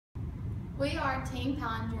We are Team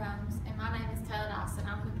Palindrones, and my name is Taylor Dyson.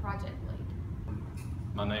 I'm the project lead.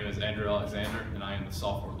 My name is Andrew Alexander, and I am the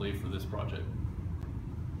software lead for this project.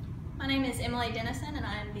 My name is Emily Dennison, and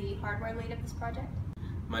I am the hardware lead of this project.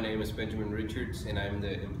 My name is Benjamin Richards, and I'm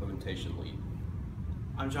the implementation lead.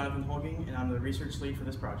 I'm Jonathan Holging, and I'm the research lead for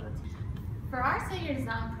this project. For our senior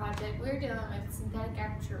design project, we're dealing with synthetic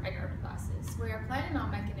aperture radar devices. We are planning on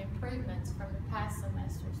making improvements from the past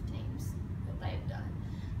semester's teams that they've done.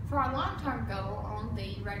 For our long-term goal on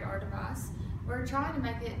the radar device, we're trying to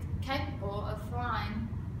make it capable of flying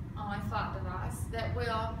on a flight device that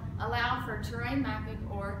will allow for terrain mapping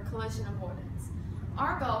or collision avoidance.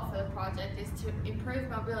 Our goal for the project is to improve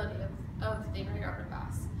mobility of the radar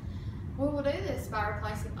device. We will do this by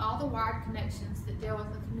replacing all the wired connections that deal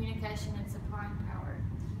with the communication and supplying power.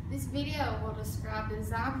 This video will describe the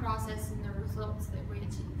design process and the results that we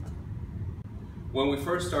achieve. When we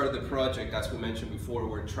first started the project, as we mentioned before,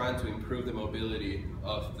 we're trying to improve the mobility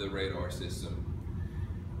of the radar system.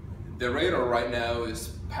 The radar right now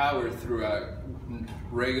is powered through a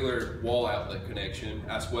regular wall outlet connection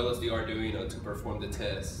as well as the Arduino to perform the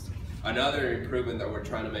test. Another improvement that we're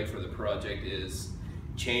trying to make for the project is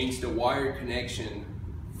change the wire connection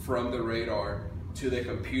from the radar to the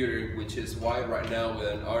computer, which is wired right now with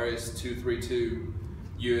an RS-232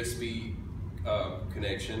 USB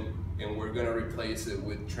connection, and we're going to replace it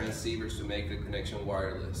with transceivers to make the connection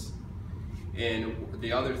wireless. And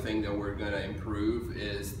the other thing that we're going to improve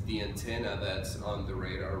is the antenna that's on the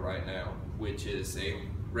radar right now, which is a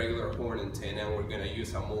regular horn antenna, and we're going to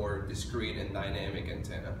use a more discrete and dynamic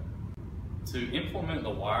antenna. To implement the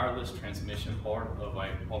wireless transmission part of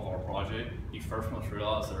our project, you first must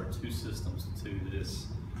realize there are two systems to this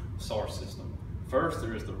SAR system. First,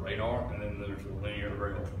 there is the radar, and then there's the linear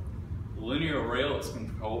rail. The linear rail is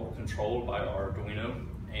controlled by Arduino,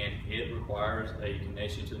 and it requires a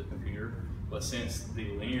connection to the computer. But since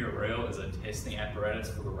the linear rail is a testing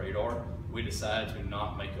apparatus for the radar, we decided to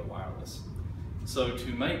not make it wireless. So to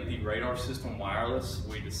make the radar system wireless,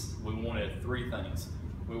 we wanted three things.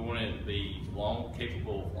 We wanted it to be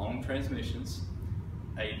capable of long transmissions,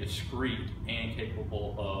 a discrete, and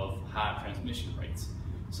capable of high transmission rates.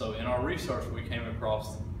 So in our research, we came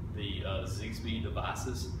across the Zigbee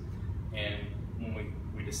devices, and when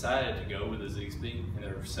we decided to go with the Zigbee, and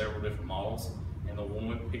there are several different models, and the one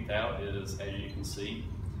we picked out is, as you can see,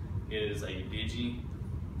 is a Digi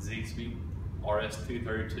Zigbee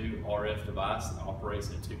RS-232 RF device that operates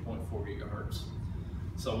at 2.4 gigahertz.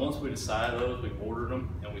 So once we decided those, we ordered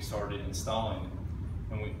them and we started installing them.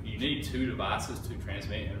 And you need two devices to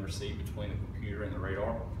transmit and receive between the computer and the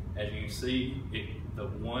radar. As you can see, the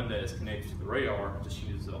one that is connected to the radar just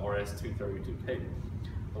uses the RS-232 cable.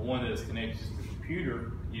 The one that is connected to the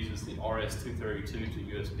computer uses the RS-232 to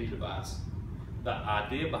USB device. The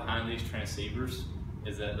idea behind these transceivers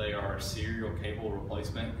is that they are a serial cable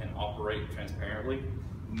replacement and operate transparently,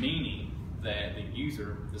 meaning that the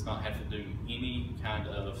user does not have to do any kind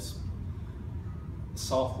of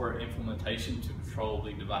software implementation to control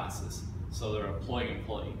the devices. So they're a plug and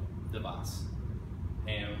play device.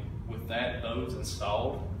 And with those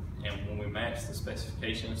installed, and when we matched the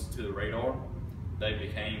specifications to the radar, they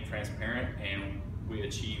became transparent and we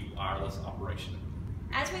achieved wireless operation.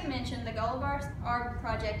 As we mentioned, the goal of our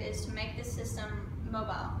project is to make this system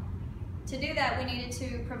mobile. To do that, we needed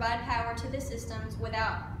to provide power to the systems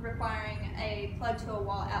without requiring a plug to a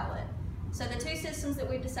wall outlet. So the two systems that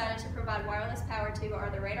we've decided to provide wireless power to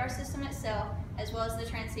are the radar system itself, as well as the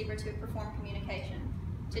transceiver to perform communication.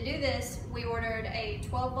 To do this, we ordered a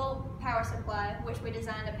 12-volt power supply, which we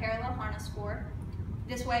designed a parallel harness for.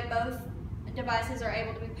 This way, both devices are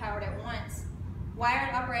able to be powered at once.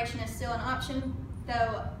 Wired operation is still an option,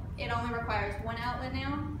 though it only requires one outlet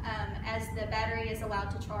now, as the battery is allowed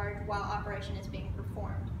to charge while operation is being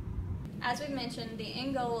performed. As we mentioned, the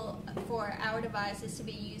end goal for our device is to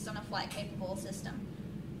be used on a flight-capable system.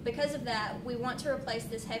 Because of that, we want to replace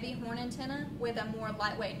this heavy horn antenna with a more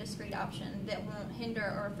lightweight and discrete option that won't hinder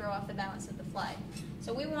or throw off the balance of the flight.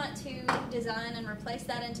 So we want to design and replace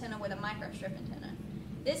that antenna with a microstrip antenna.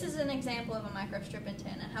 This is an example of a microstrip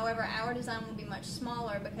antenna. However, our design will be much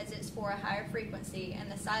smaller because it's for a higher frequency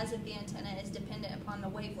and the size of the antenna is dependent upon the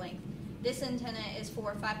wavelength. This antenna is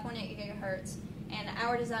for 5.8 gigahertz and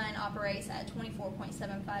our design operates at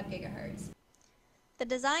 24.75 gigahertz. The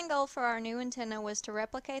design goal for our new antenna was to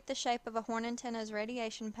replicate the shape of a horn antenna's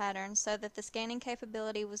radiation pattern so that the scanning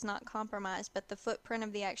capability was not compromised, but the footprint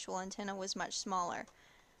of the actual antenna was much smaller.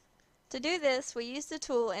 To do this, we used a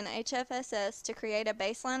tool in HFSS to create a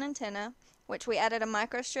baseline antenna, which we added a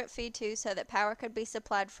microstrip feed to so that power could be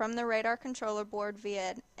supplied from the radar controller board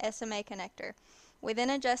via an SMA connector. We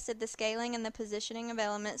then adjusted the scaling and the positioning of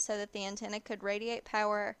elements so that the antenna could radiate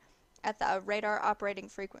power at the radar operating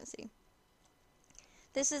frequency.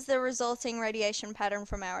 This is the resulting radiation pattern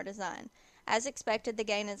from our design. As expected, the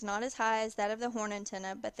gain is not as high as that of the horn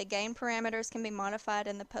antenna, but the gain parameters can be modified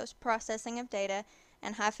in the post-processing of data,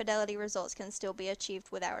 and high-fidelity results can still be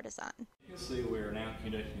achieved with our design. You can see we are now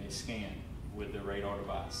conducting a scan with the radar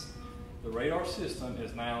device. The radar system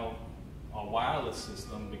is now a wireless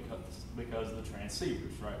system because of the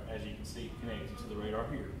transceivers, right? As you can see, connected to the radar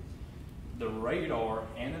here. The radar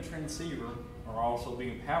and the transceiver are also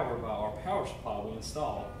being powered by our power supply we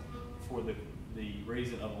installed for the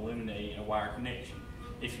reason of eliminating a wire connection.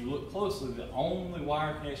 If you look closely, the only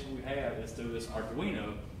wire connection we have is through this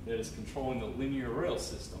Arduino that is controlling the linear rail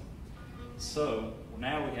system. So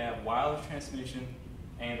now we have wireless transmission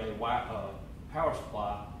and a power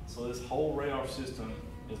supply, so this whole radar system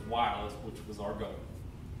is wireless, which was our goal.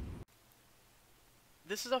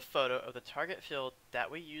 This is a photo of the target field that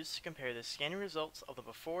we used to compare the scanning results of the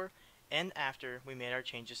before and after we made our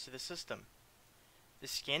changes to the system. The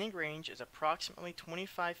scanning range is approximately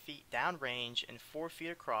 25 feet downrange and 4 feet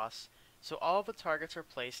across, so all of the targets are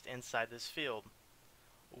placed inside this field.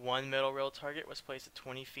 One middle rail target was placed at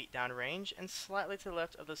 20 feet downrange and slightly to the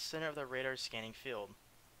left of the center of the radar scanning field.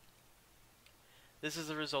 This is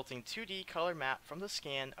the resulting 2D color map from the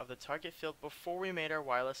scan of the target field before we made our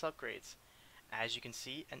wireless upgrades. As you can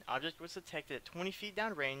see, an object was detected at 20 feet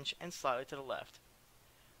downrange and slightly to the left.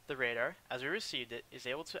 The radar, as we received it, is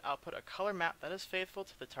able to output a color map that is faithful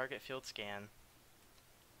to the target field scan.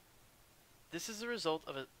 This is the result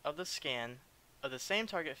of the scan of the same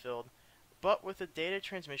target field, but with the data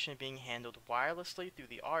transmission being handled wirelessly through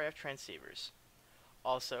the RF transceivers.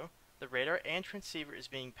 Also, the radar and transceiver is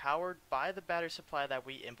being powered by the battery supply that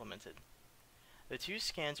we implemented. The two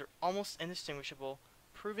scans are almost indistinguishable,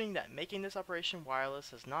 proving that making this operation wireless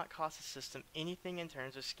has not cost the system anything in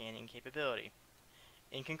terms of scanning capability.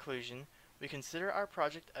 In conclusion, we consider our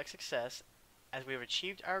project a success as we have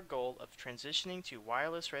achieved our goal of transitioning to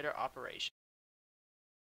wireless radar operation.